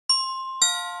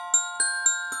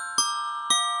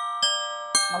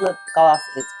My lip gloss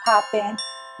is popping.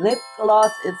 Lip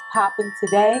gloss is popping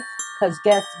today because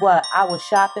guess what? I was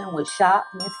shopping with Shop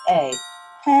Miss A.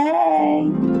 Hey!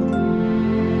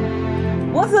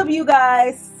 What's up, you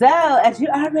guys? So, as you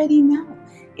already know,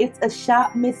 it's a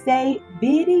Shop Miss A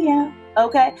video.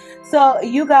 Okay? So,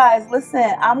 you guys,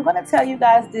 listen, I'm going to tell you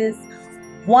guys this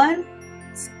one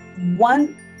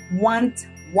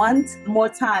more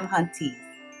time, hunties.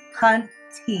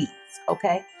 Hunties,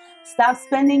 okay? Stop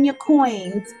spending your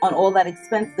coins on all that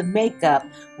expensive makeup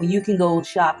when you can go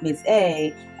shop Miss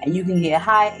A and you can get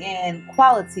high-end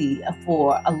quality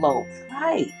for a low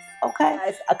price, okay?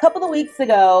 Guys, a couple of weeks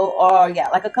ago,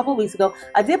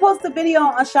 I did post a video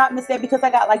on Shop Miss A because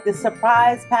I got like this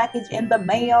surprise package in the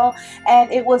mail,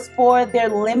 and it was for their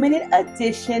limited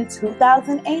edition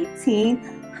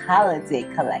 2018 holiday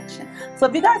collection. So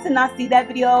if you guys did not see that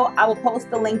video, I will post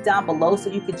the link down below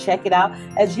so you can check it out.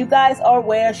 As you guys are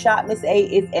aware, Shop Miss A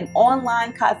is an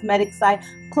online cosmetic site.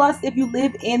 Plus, if you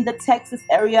live in the Texas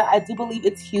area, I do believe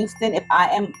it's Houston. If I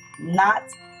am not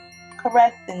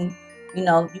correct, then you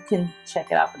know, you can check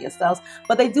it out for yourselves.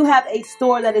 But they do have a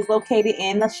store that is located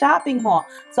in the shopping mall.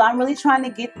 So I'm really trying to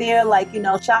get there, like, you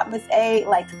know, Shop Miss A,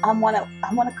 like, I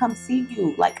wanna come see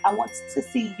you. Like, I want to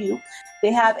see you.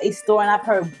 They have a store and I've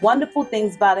heard wonderful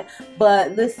things about it.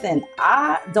 But listen,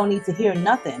 I don't need to hear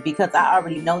nothing because I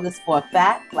already know this for a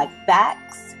fact. Like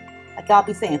facts. Like I'll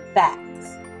be saying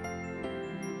facts.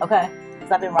 Okay?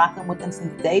 Because I've been rocking with them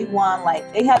since day one.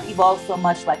 Like, they have evolved so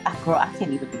much. Like, girl, I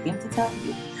can't even begin to tell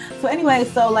you. So anyway,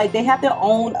 so like they have their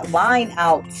own line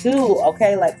out too,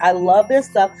 okay? Like I love their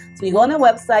stuff. So you go on their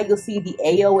website, you'll see the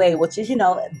AOA, which is, you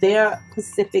know, their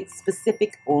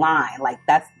specific line. Like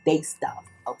that's they stuff,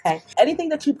 okay? Anything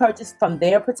that you purchase from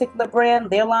their particular brand,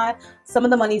 their line, some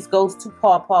of the money goes to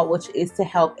Paw Paw, which is to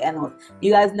help animals.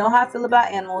 You guys know how I feel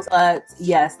about animals, but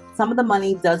yes, some of the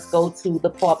money does go to the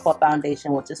Paw Paw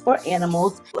Foundation, which is for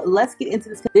animals. But let's get into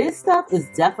this. This stuff is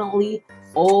definitely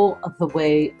all of the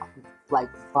way like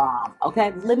bomb,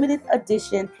 okay? Limited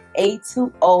edition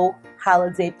A2O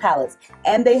holiday palettes,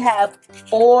 and they have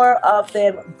 4 of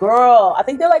them. Girl, I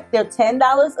think they're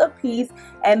 $10 a piece,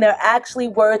 and they're actually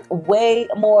worth way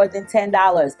more than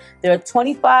 $10. There are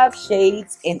 25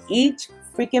 shades in each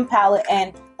freaking palette,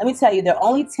 and let me tell you, they're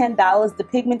only $10. The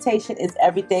pigmentation is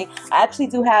everything. I actually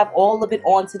do have all of it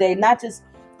on today, not just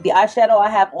the eyeshadow. I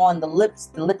have on the lips,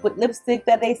 the liquid lipstick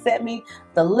that they sent me,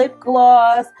 the lip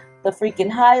gloss, the freaking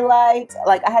highlight.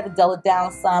 Like I had to dull it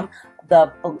down some.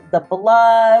 The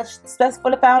blush, especially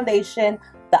for the foundation,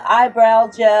 the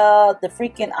eyebrow gel, the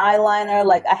freaking eyeliner.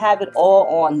 Like I have it all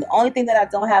on. The only thing that I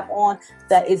don't have on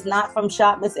that is not from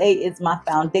Shop Miss A is my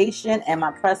foundation and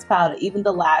my pressed powder, even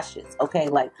the lashes. Okay,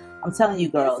 like I'm telling you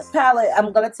girls. This palette,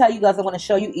 I'm going to tell you guys, I'm going to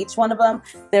show you each one of them.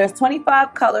 There's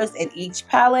 25 colors in each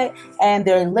palette, and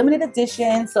they're limited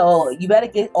edition, so you better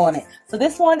get on it. So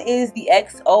this one is the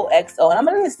XOXO, and I'm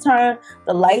going to just turn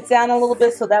the light down a little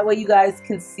bit so that way you guys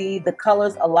can see the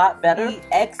colors a lot better. The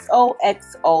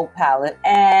XOXO palette,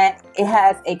 and it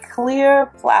has a clear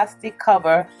plastic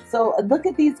cover. So look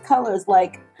at these colors.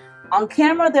 Like, on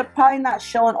camera, they're probably not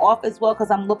showing off as well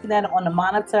because I'm looking at it on the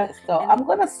monitor. So I'm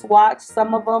going to swatch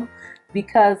some of them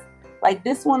because like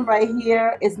this one right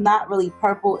here is not really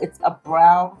purple. It's a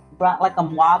brown, like a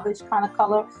mauve-ish kind of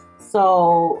color.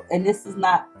 So, and this is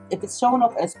not, if it's showing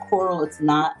off as coral, it's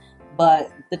not. But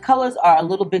the colors are a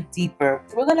little bit deeper.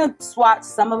 So we're going to swatch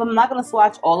some of them. I'm not going to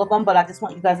swatch all of them, but I just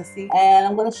want you guys to see. And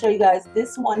I'm going to show you guys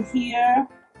this one here,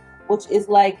 which is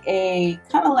like a,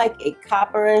 kind of like a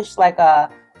copperish, like a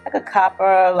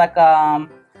copper, like I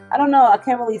don't know, I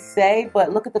can't really say,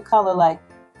 but look at the color. Like,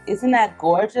 isn't that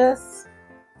gorgeous?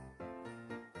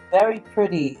 Very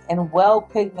pretty and well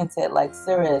pigmented, like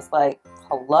serious, like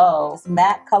hello. This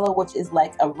matte color, which is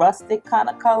like a rustic kind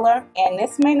of color, and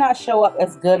this may not show up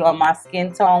as good on my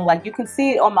skin tone. Like you can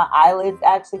see it on my eyelids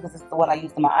actually, because it's the one I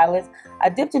used on my eyelids. I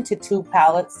dipped into 2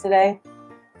 palettes today,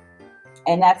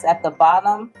 and that's at the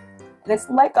bottom. And it's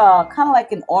like a kind of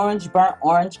like an orange, burnt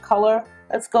orange color.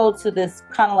 Let's go to this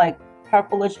kind of like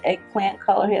purplish eggplant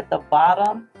color here at the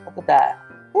bottom. Look at that.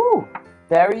 Ooh,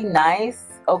 very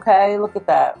nice. Okay, look at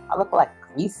that. I look like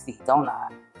greasy, don't I?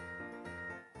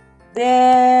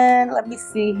 Then, let me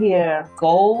see here.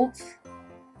 Gold.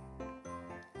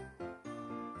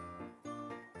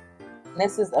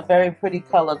 This is a very pretty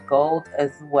color, gold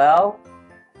as well.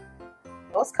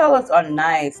 Those colors are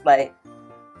nice. Like,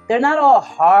 they're not all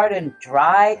hard and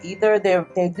dry either.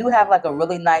 They do have like a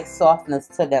really nice softness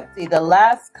to them. See, the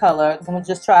last color, I'm going to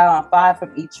just try on 5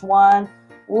 from each one.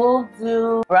 We'll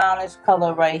do brownish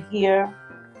color right here.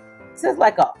 This is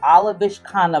like an olive-ish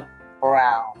kind of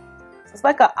brown. It's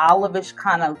like an olivish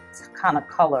kind of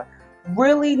color.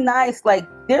 Really nice. Like,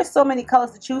 there's so many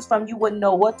colors to choose from, you wouldn't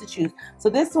know what to choose. So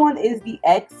this one is the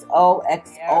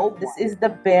XOXO. This is the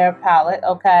Bear palette,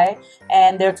 okay?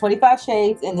 And there are 25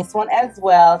 shades in this one as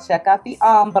well. Check out the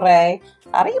ombre.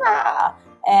 Arriba!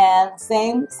 And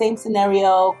same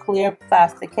scenario, clear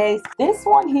plastic case. This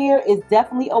one here is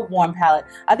definitely a warm palette.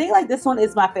 I think like this one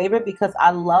is my favorite because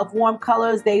I love warm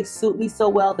colors. They suit me so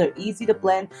well. They're easy to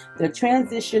blend. They're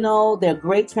transitional. They're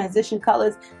great transition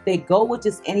colors. They go with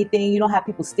just anything. You don't have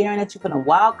people staring at you for the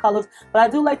wild colors. But I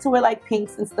do like to wear like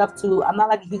pinks and stuff too. I'm not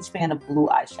like a huge fan of blue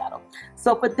eyeshadow.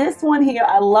 So for this one here,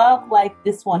 I love like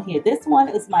this one here. This one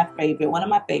is my favorite, one of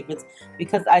my favorites,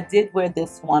 because I did wear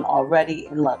this one already.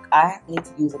 And look, I need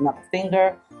to use another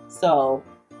finger. So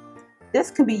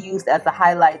this can be used as a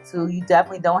highlight too. You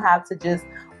definitely don't have to just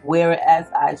wear it as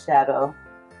eyeshadow.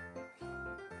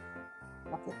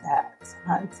 Look at that,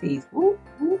 hunties. Whoop,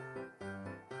 whoop.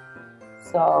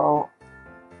 So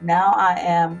now I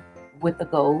am with the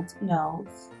gold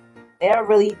nose. They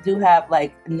really do have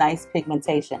like nice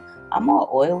pigmentation. I'm all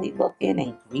oily looking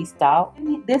and greased out.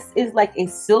 This is like a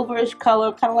silverish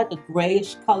color, kind of like a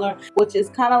grayish color, which is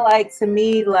kind of like, to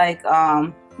me, like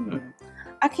I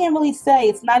can't really say.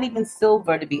 It's not even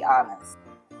silver, to be honest.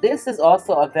 This is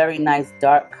also a very nice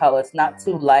dark color. It's not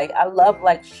too light. I love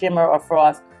like shimmer or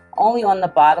frost only on the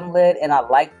bottom lid, and I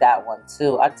like that one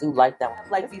too. I do like that one. I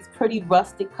like these pretty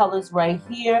rustic colors right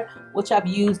here, which I've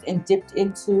used and dipped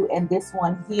into, and this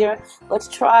one here. Let's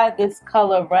try this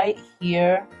color right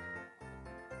here.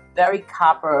 Very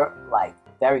copper, like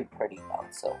very pretty though.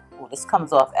 So this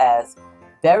comes off as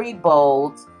very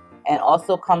bold, and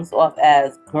also comes off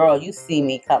as, girl, you see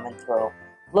me coming through.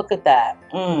 Look at that.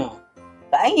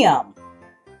 Bam.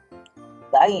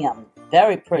 Bam.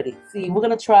 Very pretty. See, we're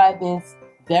gonna try this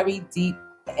very deep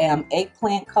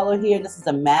eggplant color here. This is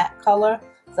a matte color,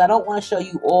 so I don't want to show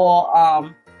you all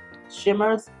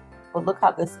shimmers, but look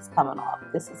how this is coming off.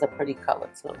 This is a pretty color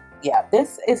too. Yeah,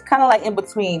 this is kind of like in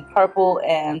between purple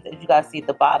and, as you guys see at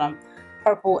the bottom,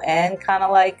 purple and kind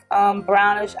of like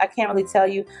brownish. I can't really tell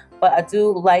you, but I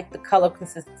do like the color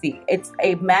consistency. It's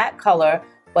a matte color,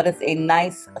 but it's a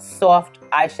nice soft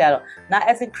eyeshadow. Not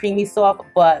as in creamy soft,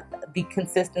 but the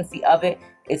consistency of it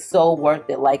is so worth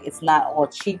it. Like, it's not all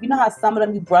cheap. You know how some of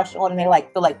them you brush on and they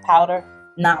like feel like powder?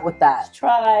 Not with that. Let's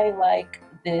try like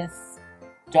this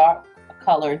dark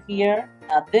color here.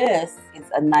 Now this is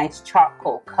a nice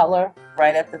charcoal color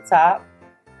right at the top.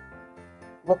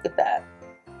 Look at that.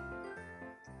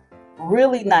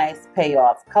 Really nice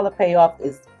payoff. Color payoff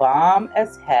is bomb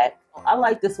as heck. I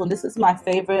like this one. This is my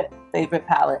favorite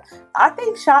palette. I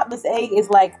think Shopmissa is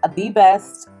like the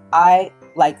best. I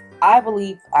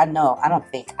know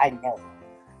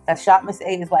that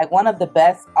Shopmissa is like one of the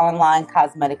best online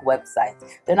cosmetic websites.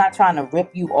 They're not trying to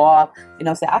rip you off. You know what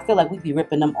I'm saying? I feel like we'd be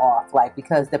ripping them off, like,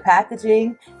 because the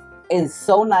packaging is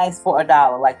so nice for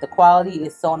 $1. Like, the quality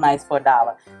is so nice for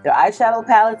 $1. Their eyeshadow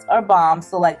palettes are bomb.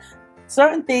 So like,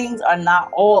 certain things are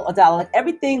not all $1. Like,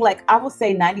 everything, like, I would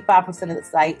say 95% of the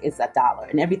site is $1,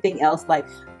 and everything else, like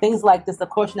things like this, of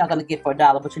course you're not going to get for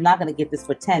 $1, but you're not going to get this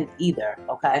for 10 either.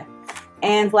 Okay.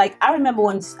 And like, I remember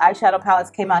when eyeshadow palettes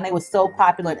came out and they were so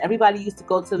popular, and everybody used to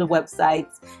go to the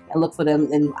websites and look for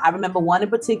them. And I remember one in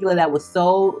particular that was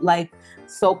so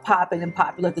popping and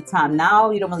popular at the time.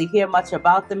 Now you don't really hear much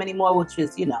about them anymore, which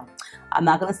is, you know, I'm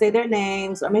not going to say their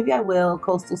names, or maybe I will.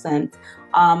 Coastal Scents.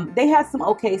 They had some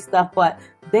okay stuff, but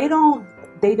they don't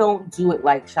do it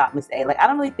like Shopmissa. Like, I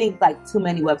don't really think like too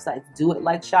many websites do it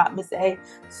like Shopmissa.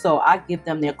 So I give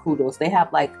them their kudos. They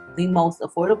have like the most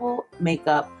affordable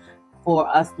makeup for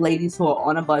us ladies who are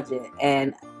on a budget,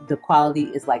 and the quality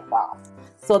is like bomb.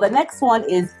 So the next one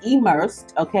is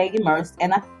Immersed, okay, Immersed,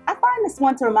 and I find this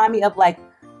one to remind me of like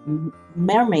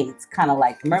mermaids, kind of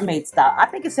like mermaid style. I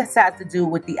think it just has to do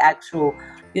with the actual,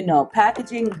 you know,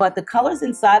 packaging, but the colors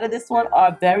inside of this one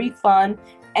are very fun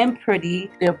and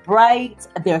pretty. They're bright,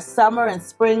 they're summer and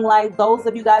spring light. Those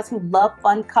of you guys who love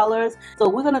fun colors. So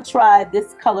we're gonna try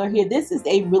this color here. This is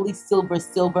a really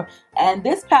silver, and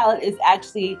this palette is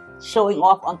actually showing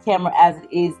off on camera as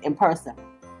it is in person.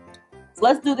 So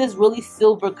let's do this really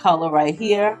silver color right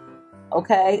here.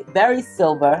 Okay, very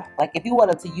silver. Like, if you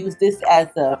wanted to use this as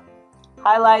a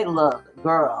highlight, look,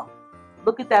 girl,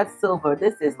 look at that silver.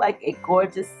 This is like a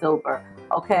gorgeous silver.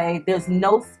 Okay, there's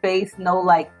no space, no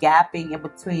like gapping in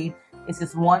between. It's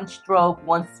just one stroke,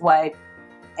 one swipe,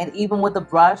 and even with a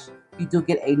brush, you do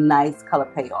get a nice color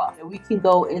payoff. And we can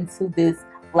go into this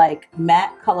like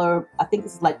matte color. I think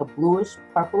this is like a bluish,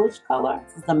 purplish color.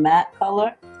 This is a matte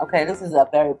color. Okay, this is a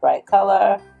very bright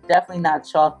color. Definitely not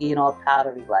chalky and all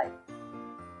powdery like.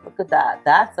 Look at that.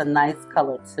 That's a nice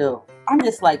color too. I'm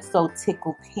just like so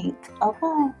tickled pink.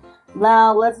 Okay.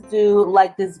 Now let's do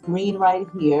like this green right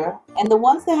here. And the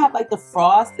ones that have like the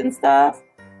frost and stuff,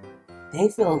 they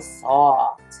feel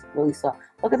soft, really soft.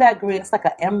 Look at that green. It's like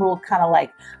an emerald kind of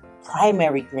like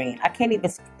primary green. I can't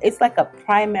even, it's like a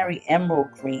primary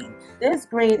emerald green. This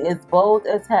green is bold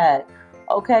as heck.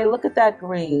 Okay, look at that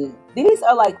green. These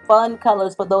are like fun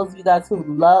colors for those of you guys who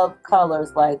love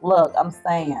colors. Like, look, I'm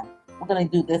saying. We're going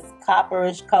to do this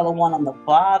copperish color one on the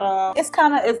bottom.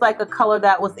 It's like a color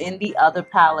that was in the other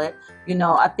palette. You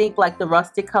know, I think like the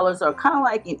rustic colors are kind of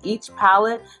like in each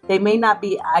palette. They may not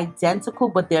be identical,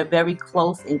 but they're very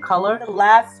close in color. The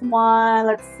last one,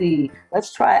 let's see.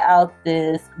 Let's try out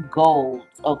this gold,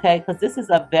 okay? Because this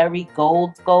is a very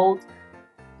gold.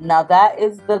 Now that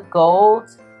is the gold.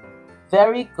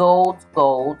 Very gold.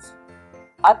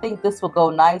 I think this will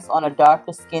go nice on a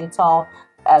darker skin tone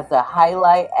as a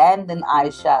highlight and an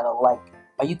eyeshadow. Like,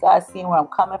 are you guys seeing where I'm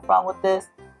coming from with this?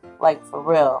 Like, for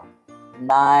real.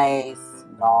 Nice.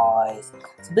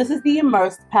 So this is the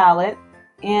Immersed palette,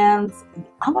 and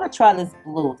I'm gonna try this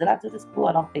blue. Did I do this blue?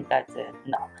 I don't think I did.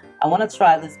 No, I want to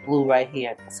try this blue right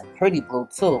here. It's a pretty blue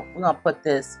too. We're gonna put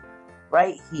this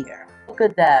right here. Look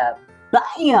at that.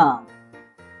 Bam.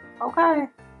 Okay,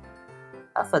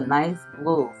 that's a nice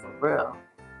blue for real.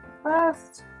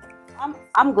 Impressed.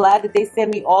 I'm glad that they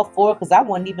sent me all four, because I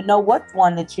wouldn't even know what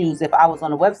one to choose if I was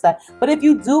on the website. But if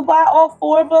you do buy all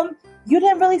four of them, you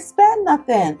didn't really spend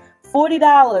nothing.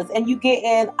 $40, and you get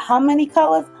in how many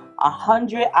colors?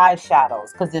 100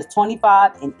 eyeshadows, because there's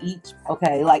 25 in each.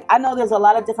 Okay, like I know there's a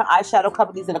lot of different eyeshadow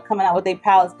companies that are coming out with their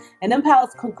palettes, and them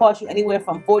palettes can cost you anywhere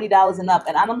from $40 and up.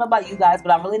 And I don't know about you guys,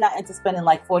 but I'm really not into spending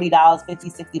like $40, $50,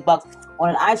 $60 on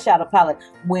an eyeshadow palette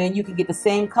when you can get the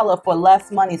same color for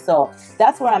less money. So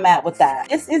that's where I'm at with that.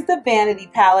 This is the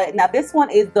Vanity palette. Now this one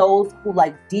is those who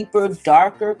like deeper,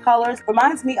 darker colors.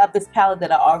 Reminds me of this palette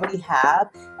that I already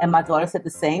have, and my daughter said the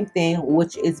same thing,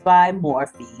 which is by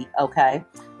Morphe. Okay.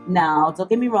 Now, don't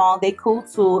get me wrong, they cool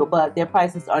too, but their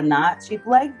prices are not cheap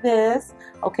like this.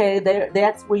 Okay,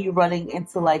 that's where you're running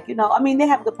into, like, you know, I mean, they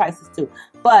have good prices too,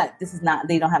 but this is not,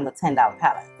 they don't have the $10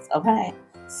 palettes. Okay,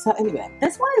 so anyway,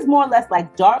 this one is more or less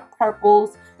like dark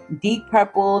purples, deep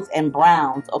purples, and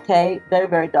browns. Okay, very,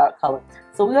 very dark color.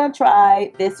 So we're gonna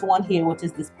try this one here, which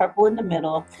is this purple in the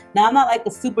middle. Now, I'm not like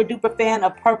a super duper fan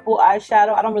of purple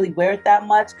eyeshadow. I don't really wear it that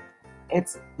much.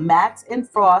 It's Matte and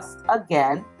Frost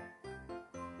again.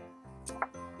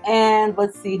 And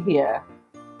let's see here.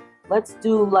 Let's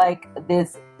do like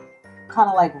this kind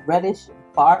of like reddish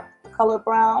bark color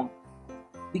brown,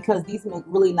 because these make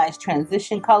really nice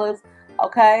transition colors.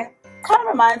 Okay, kind of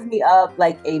reminds me of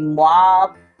like a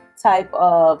mauve type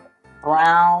of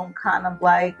brown, kind of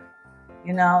like,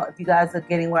 you know, if you guys are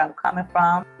getting where I'm coming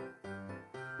from.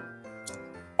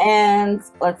 And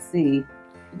let's see, you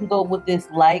can go with this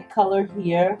light color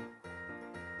here.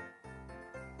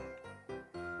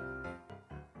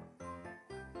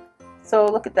 So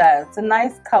look at that. It's a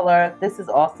nice color. This is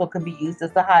also can be used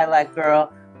as a highlight,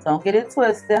 girl. Don't get it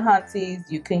twisted, hunties.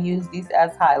 You can use these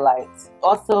as highlights.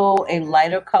 Also a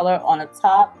lighter color on the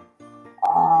top.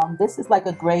 This is like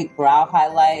a great brow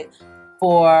highlight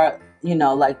for, you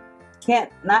know, like,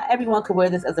 not everyone could wear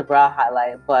this as a brow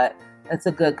highlight, but it's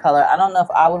a good color. I don't know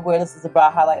if I would wear this as a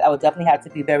brow highlight. I would definitely have to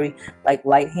be very like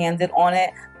light-handed on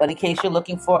it. But in case you're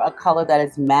looking for a color that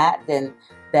is matte, then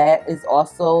that is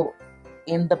also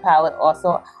in the palette.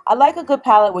 Also, I like a good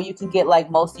palette where you can get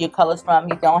like most of your colors from.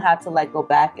 You don't have to like go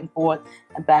back and forth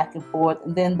and back and forth.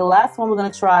 And then the last one we're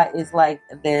going to try is like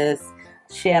this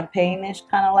champagne-ish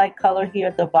kind of like color here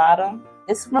at the bottom.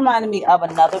 This reminded me of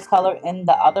another color in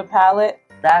the other palette.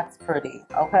 That's pretty.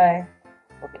 Okay,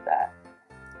 look at that.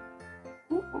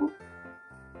 Now,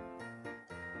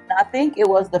 I think it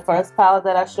was the first palette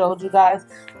that I showed you guys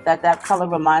that color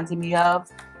reminded me of,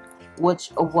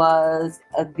 which was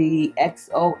the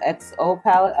XOXO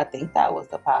palette. I think that was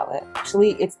the palette.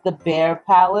 Actually, it's the Bear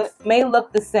palette. It may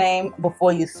look the same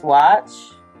before you swatch,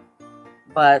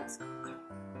 but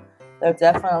they're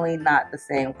definitely not the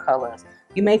same colors.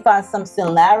 You may find some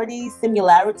similarities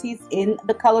in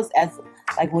the colors as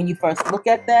like when you first look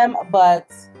at them,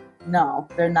 but no,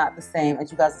 they're not the same.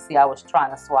 As you guys can see, I was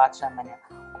trying to swatch them and they're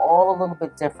all a little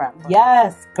bit different.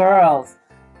 Yes, girls.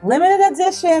 Limited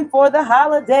edition for the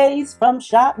holidays from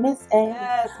Shopmissa.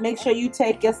 Yes, make sure you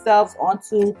take yourselves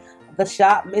onto the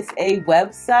Shopmissa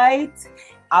website.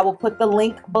 I will put the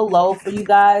link below for you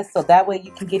guys, so that way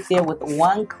you can get there with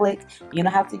one click. You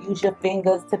don't have to use your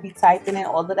fingers to be typing in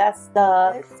all of that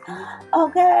stuff.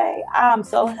 Okay, I'm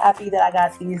so happy that I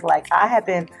got these. Like, I have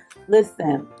been,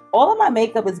 listen, all of my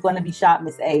makeup is going to be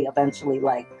Shopmissa eventually.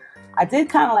 Like, I did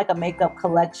kind of like a makeup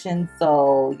collection,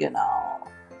 so, you know,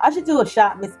 I should do a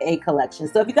Shop Miss A collection.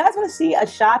 So if you guys want to see a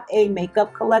Shop A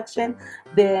makeup collection,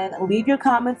 then leave your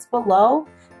comments below,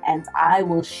 and I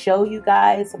will show you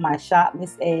guys my Shop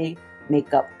Miss A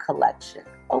makeup collection.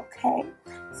 Okay,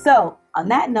 so on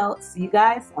that note, see you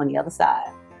guys on the other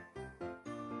side.